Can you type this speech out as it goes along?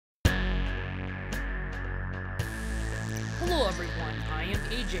everyone, I am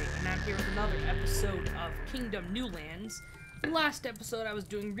AJ, and I'm here with another episode of Kingdom New Lands. The last episode I was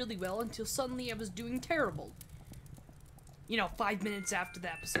doing really well until suddenly I was doing terrible. 5 minutes after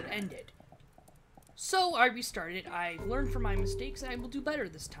the episode ended. So I restarted, I learned from my mistakes, and I will do better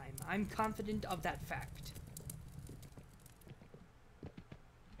this time. I'm confident of that fact.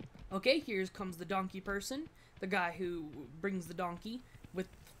 Okay, here comes the donkey person, the guy who brings the donkey with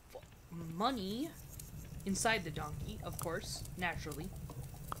money inside the donkey, of course, naturally.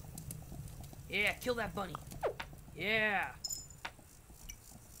 Yeah, kill that bunny. Yeah.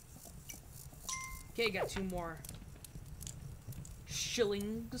 Okay, got 2 more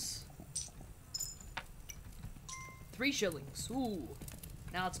shillings. 3 shillings. Ooh.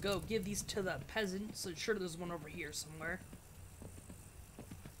 Now let's go give these to the peasants. I'm sure there's one over here somewhere.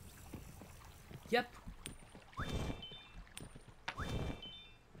 Yep.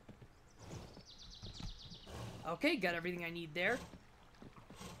 Okay, got everything I need there.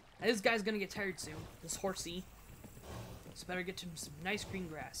 Now, this guy's gonna get tired soon. This horsey. So better get him some nice green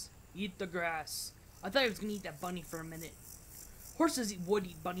grass. Eat the grass. I thought I was gonna eat that bunny for a minute. Horses would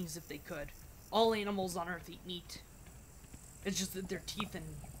eat bunnies if they could. All animals on Earth eat meat. It's just that their teeth and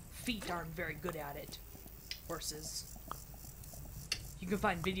feet aren't very good at it. Horses. You can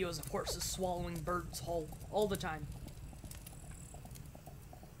find videos of horses swallowing birds whole all the time.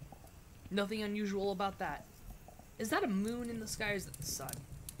 Nothing unusual about that. Is that a moon in the sky or is it the sun?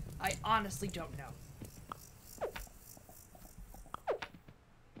 I honestly don't know.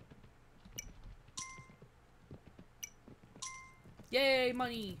 Yay,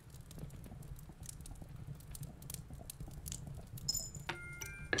 money!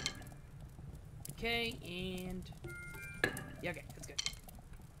 Okay, and... yeah, okay, that's good.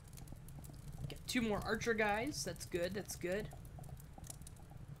 Get 2 more archer guys. That's good, that's good.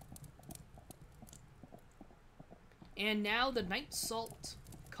 And now the night salt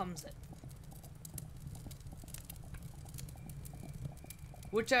comes in.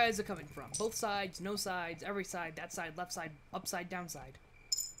 Which side is it coming from? Both sides, no sides, every side, that side, left side, upside, down side.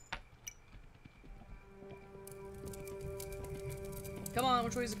 Come on,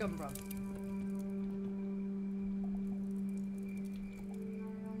 which way is it coming from?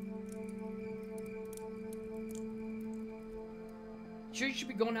 Sure you should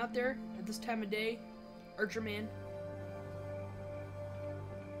be going out there at this time of day, Archer Man?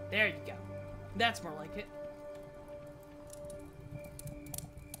 There you go. That's more like it.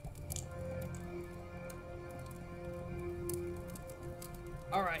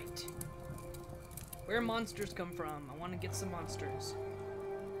 Alright. Where monsters come from? I want to get some monsters.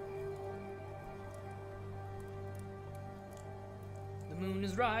 The moon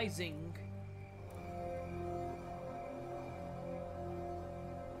is rising.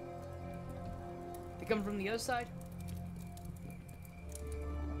 They come from the other side?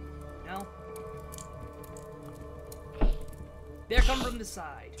 No? They come from the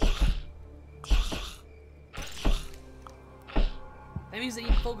side. That means I need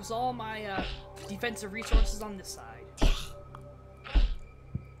to focus all my defensive resources on this side.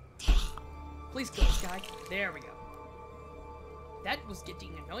 Please kill this guy. There we go. That was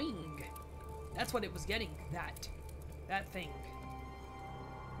getting annoying. That's what it was getting. That thing.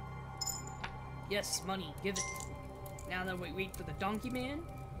 Yes, money. Give it. Now then we wait for the donkey man.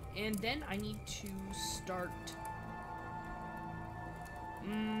 And then I need to start...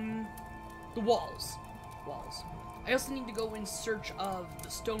 the walls. Walls. I also need to go in search of the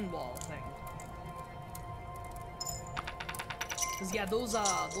stone wall thing. Cause yeah, those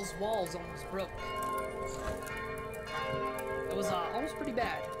walls almost broke. It was almost pretty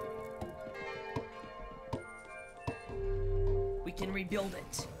bad. We can rebuild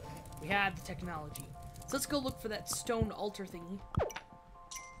it. We have the technology. So let's go look for that stone altar thingy.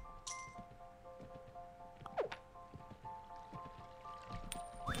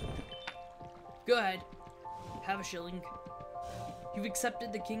 Go ahead. Have a shilling. You've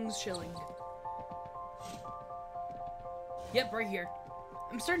accepted the king's shilling. Yep, right here.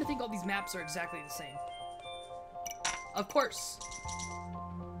 I'm starting to think all these maps are exactly the same. Of course.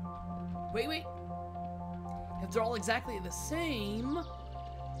 Wait. If they're all exactly the same...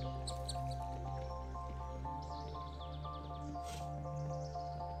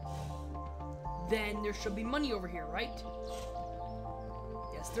 then there should be money over here, right?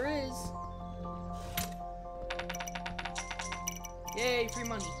 Yes, there is. Yay, free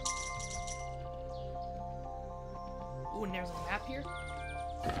money. Ooh, and there's a map here.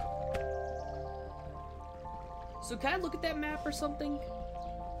 So can I look at that map or something?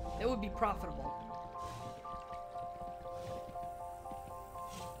 That would be profitable.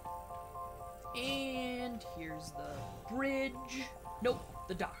 And here here's the bridge. Nope,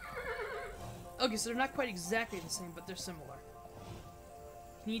 the dock. Okay, so they're not quite exactly the same, but they're similar.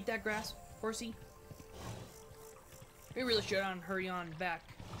 Can you eat that grass, horsey? We really should hurry on back,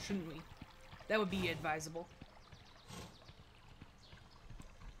 shouldn't we? That would be advisable.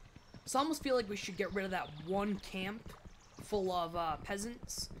 So I almost feel like we should get rid of that one camp full of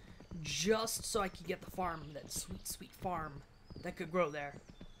peasants, just so I could get the farm, that sweet, sweet farm that could grow there.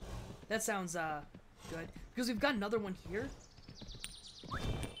 That sounds good. Because we've got another one here.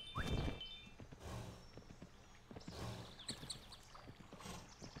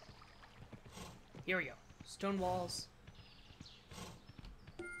 Here we go. Stone walls.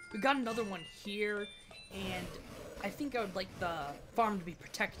 We've got another one here, and I think I would like the farm to be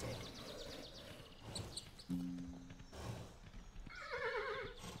protected.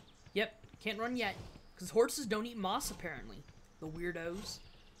 Yep, can't run yet, because horses don't eat moss, apparently. The weirdos.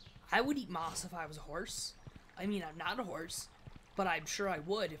 I would eat moss if I was a horse. I mean, I'm not a horse, but I'm sure I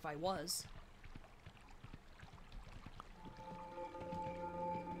would if I was.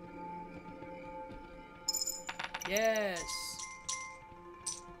 Yes.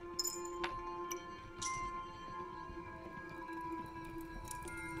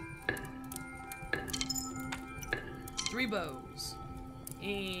 Three bows.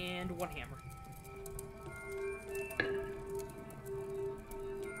 And one hammer.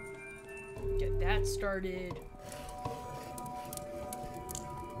 Get that started.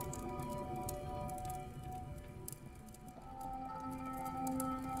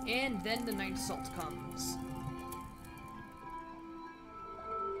 And then the night assault comes.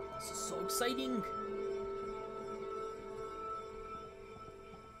 This is so exciting.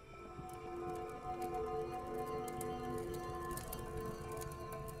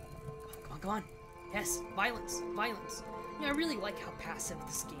 Come on. Yes, violence, violence. Yeah, I really like how passive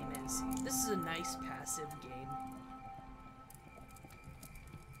this game is. This is a nice passive game.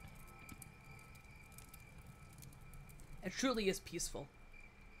 It truly is peaceful.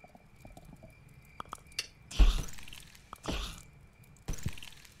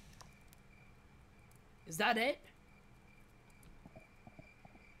 Is that it?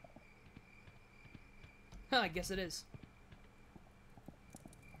 Huh, I guess it is.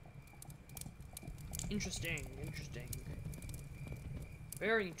 Interesting, interesting.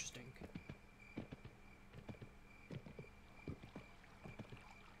 Very interesting.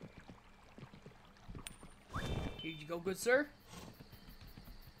 Here you go, good sir.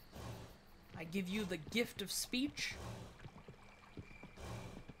 I give you the gift of speech.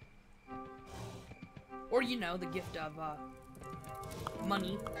 Or, you know, the gift of,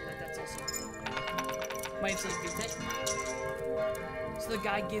 money. That's also... might have something to do with it. So the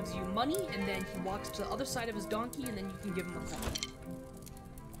guy gives you money, and then he walks to the other side of his donkey, and then you can give him a coin.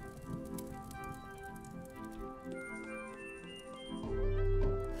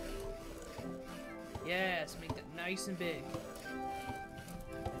 Yes, make that nice and big.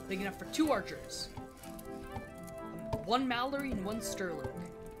 Big enough for 2 archers. 1 Mallory and 1 Sterling.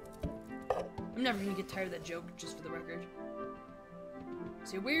 I'm never gonna get tired of that joke, just for the record.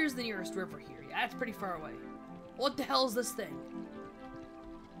 See, where's the nearest river here? Yeah, it's pretty far away. What the hell is this thing?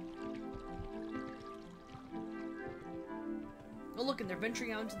 Oh look, and they're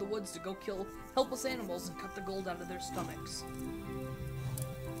venturing out into the woods to go kill helpless animals and cut the gold out of their stomachs.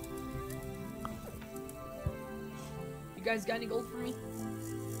 You guys got any gold for me?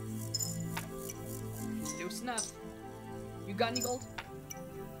 Deuce enough. You got any gold?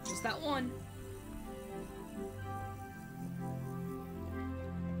 Just that one.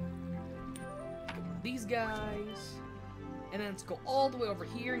 These guys. And then let's go all the way over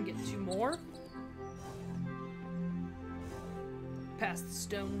here and get 2 more. Past the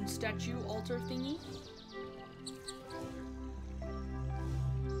stone statue altar thingy.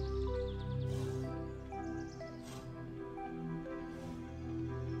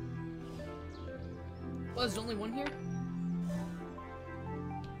 Oh, there's only one here?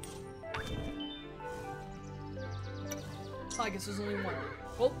 Oh, I guess there's only one.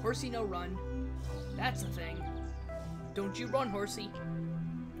 Oh, horsey, no run. That's the thing. Don't you run, horsey.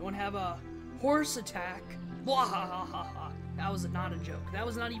 Don't have a horse attack. Wahahaha. That was not a joke. That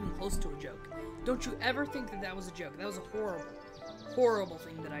was not even close to a joke. Don't you ever think that that was a joke. That was a horrible, horrible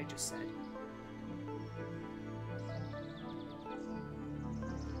thing that I just said.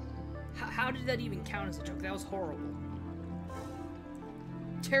 How did that even count as a joke? That was horrible.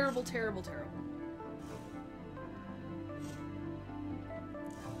 Terrible, terrible, terrible.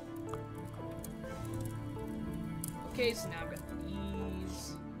 Okay, so now I've got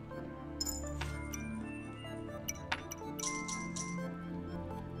these.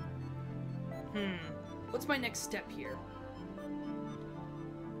 What's my next step here?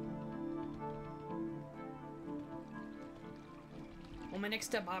 Well, my next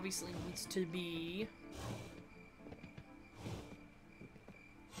step obviously needs to be...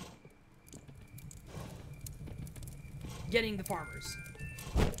 getting the farmers.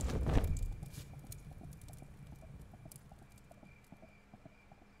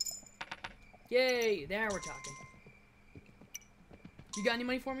 Yay! There we're talking. You got any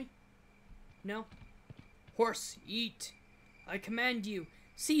money for me? No? Horse, eat. I command you.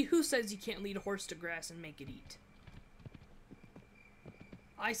 See, who says you can't lead a horse to grass and make it eat?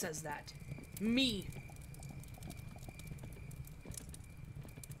 I says that. Me.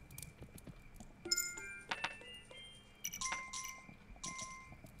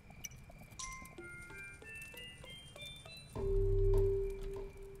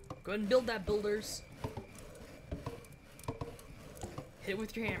 Go ahead and build that, builders. Hit it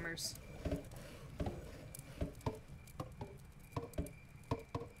with your hammers.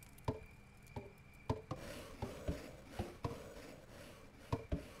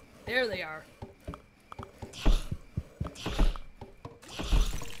 There they are.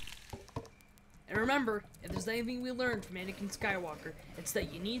 And remember, if there's anything we learned from Anakin Skywalker, it's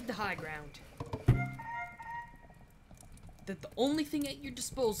that you need the high ground. That the only thing at your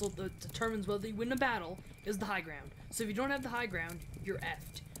disposal that determines whether you win a battle is the high ground. So if you don't have the high ground, you're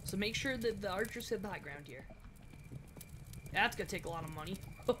effed. So make sure that the archers have the high ground here. That's gonna take a lot of money.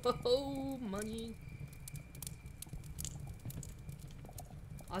 Oh, money.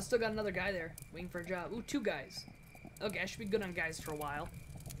 I still got another guy there, waiting for a job. Ooh, 2 guys. Okay, I should be good on guys for a while.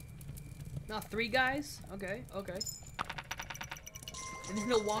 Not 3 guys? Okay, okay. And then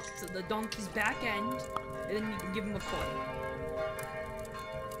he'll walk to the donkey's back end, and then you can give him a coin.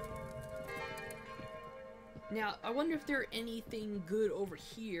 Now, I wonder if there's anything good over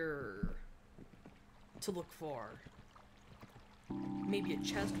here to look for. Maybe a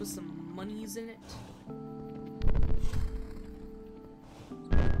chest with some monies in it?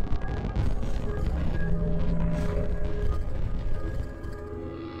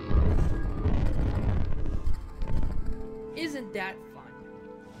 Isn't that fun?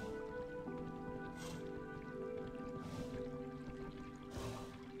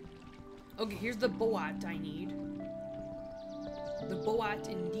 Okay, here's the boat I need. The boat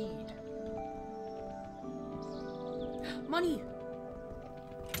indeed. Money!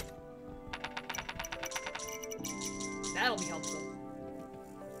 That'll be helpful.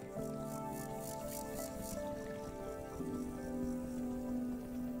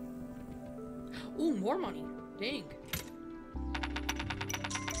 Ooh, more money. Dang.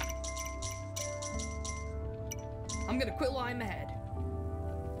 I'm gonna quit while I'm ahead.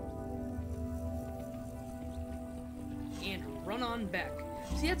 And run on back.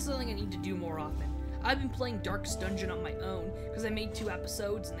 See, that's something I need to do more often. I've been playing Darkest Dungeon on my own, because I made 2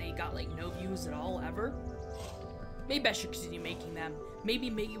 episodes and they got, like, no views at all, ever. Maybe I should continue making them. Maybe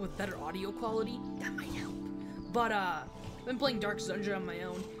make it with better audio quality. That might help. But, I've been playing Darkest Dungeon on my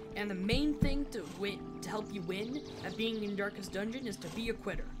own, and the main thing to help you win at being in Darkest Dungeon is to be a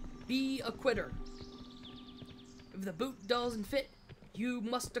quitter. Be a quitter. If the boot doesn't fit, you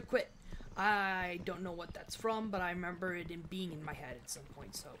must acquit. I don't know what that's from, but I remember it being in my head at some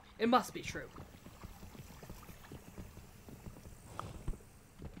point, so it must be true.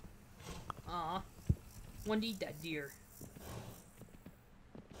 Aw. Wanted to eat that deer.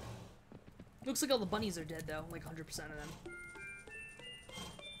 Looks like all the bunnies are dead, though. Like 100% of them.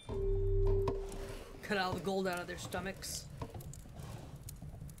 Cut all the gold out of their stomachs.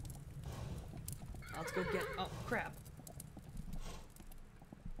 Let's go get... Oh, crap.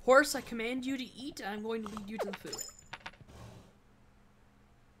 Horse, I command you to eat, and I'm going to lead you to the food.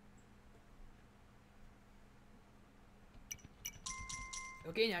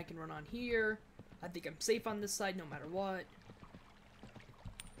 Okay, now I can run on here. I think I'm safe on this side no matter what.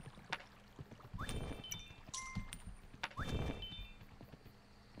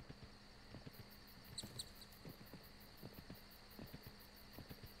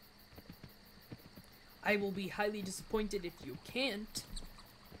 I will be highly disappointed if you can't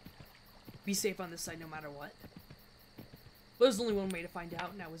be safe on this side no matter what. But there's only one way to find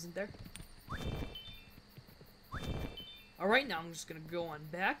out, now isn't there? Alright, now I'm just gonna go on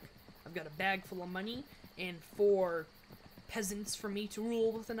back. I've got a bag full of money and 4 peasants for me to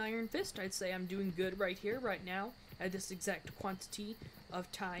rule with an iron fist. I'd say I'm doing good right here, right now, at this exact quantity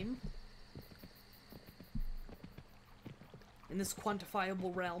of time. In this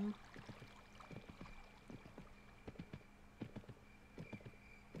quantifiable realm.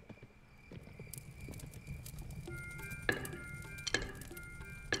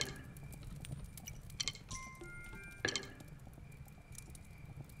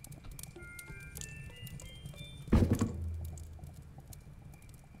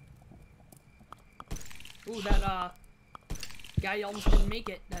 that guy almost didn't make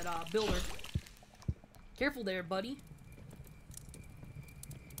it. That builder. Careful there, buddy.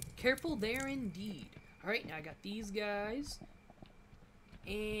 Careful there indeed. Alright, now I got these guys.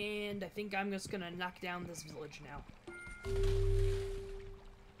 And I think I'm just gonna knock down this village now.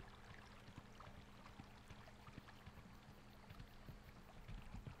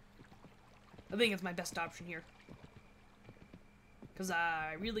 I think it's my best option here. Because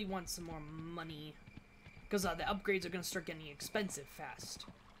I really want some more money. Because the upgrades are gonna start getting expensive fast.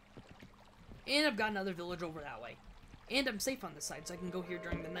 And I've got another village over that way. And I'm safe on this side, so I can go here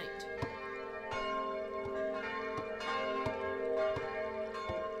during the night.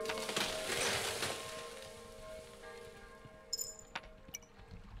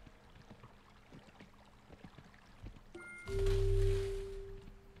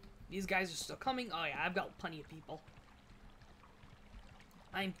 These guys are still coming. Oh yeah, I've got plenty of people.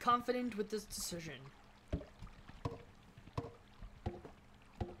 I'm confident with this decision.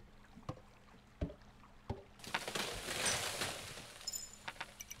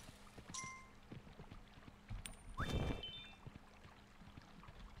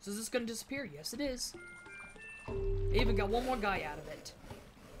 So is this gonna disappear? Yes, it is. I even got one more guy out of it.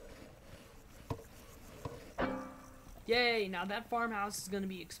 Yay, now that farmhouse is gonna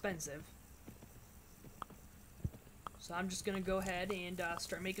be expensive. So I'm just gonna go ahead and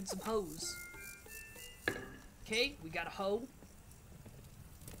start making some hoes. Okay, we got a hoe.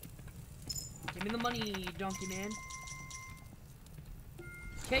 Give me the money, donkey man.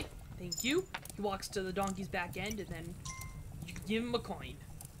 Okay, thank you. He walks to the donkey's back end and then you can give him a coin.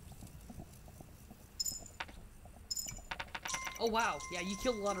 Oh wow, yeah, you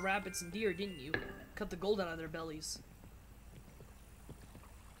killed a lot of rabbits and deer, didn't you? Cut the gold out of their bellies.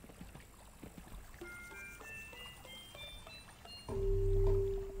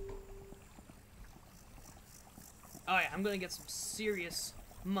 Oh yeah, I'm gonna get some serious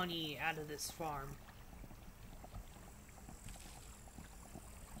money out of this farm.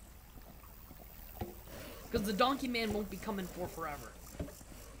 Because the donkey man won't be coming for forever.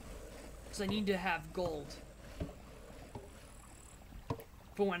 So I need to have gold.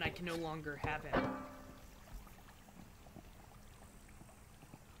 For when I can no longer have him.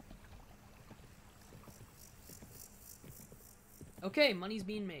 Okay, money's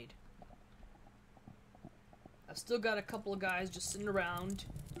being made. I've still got a couple of guys just sitting around,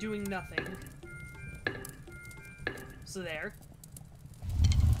 doing nothing. So there.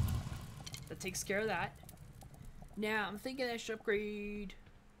 That takes care of that. Now, I'm thinking I should upgrade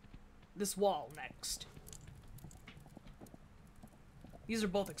this wall next. These are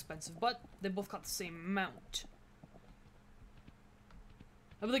both expensive, but they both cost the same amount.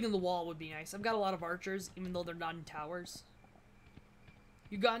 I'm thinking the wall would be nice. I've got a lot of archers, even though they're not in towers.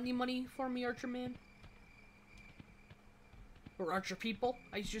 You got any money for me, archer man? Or archer people,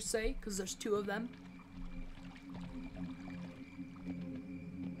 I should say, because there's two of them.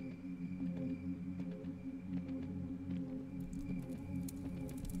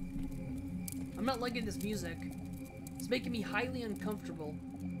 I'm not liking this music. It's making me highly uncomfortable.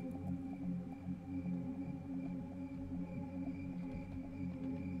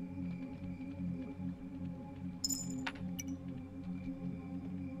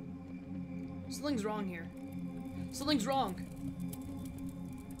 Something's wrong here. Something's wrong.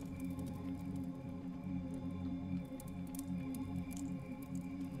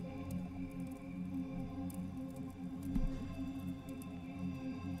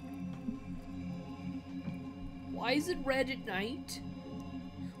 Why is it red at night?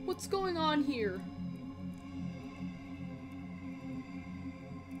 What's going on here?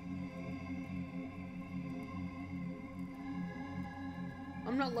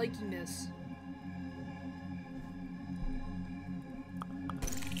 I'm not liking this.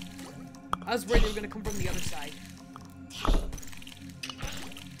 I was worried they were gonna come from the other side.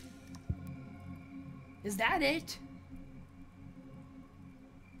 Is that it?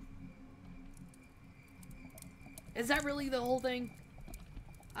 Is that really the whole thing?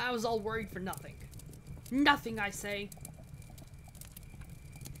 I was all worried for nothing. Nothing, I say.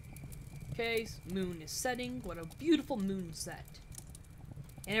 Okay, moon is setting. What a beautiful moon set.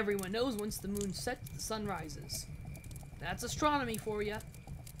 And everyone knows once the moon sets, the sun rises. That's astronomy for you.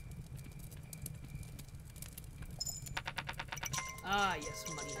 Ah, yes,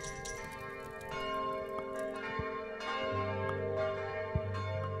 money.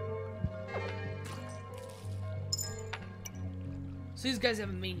 So these guys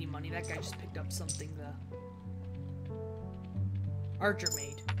haven't made any money. That guy just picked up something the archer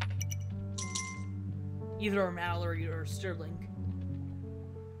made. Either a Mallory or a Sterling.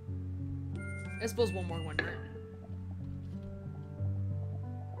 I suppose one more wouldn't hurt.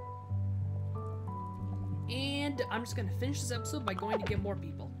 And I'm just gonna finish this episode by going to get more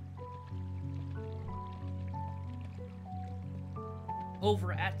people.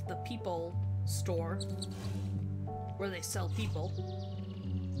 Over at the people store, where they sell people.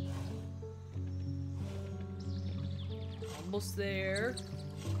 Almost there.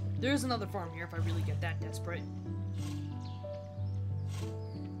 There's another farm here if I really get that desperate.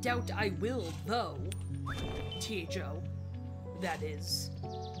 Doubt I will, though. THO. That is.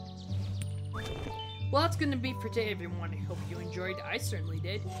 Well, that's gonna be for today, everyone. I hope you enjoyed. I certainly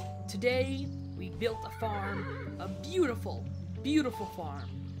did. Today, we built a farm. A beautiful, beautiful farm.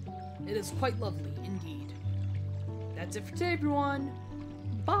 It is quite lovely, indeed. That's it for today, everyone.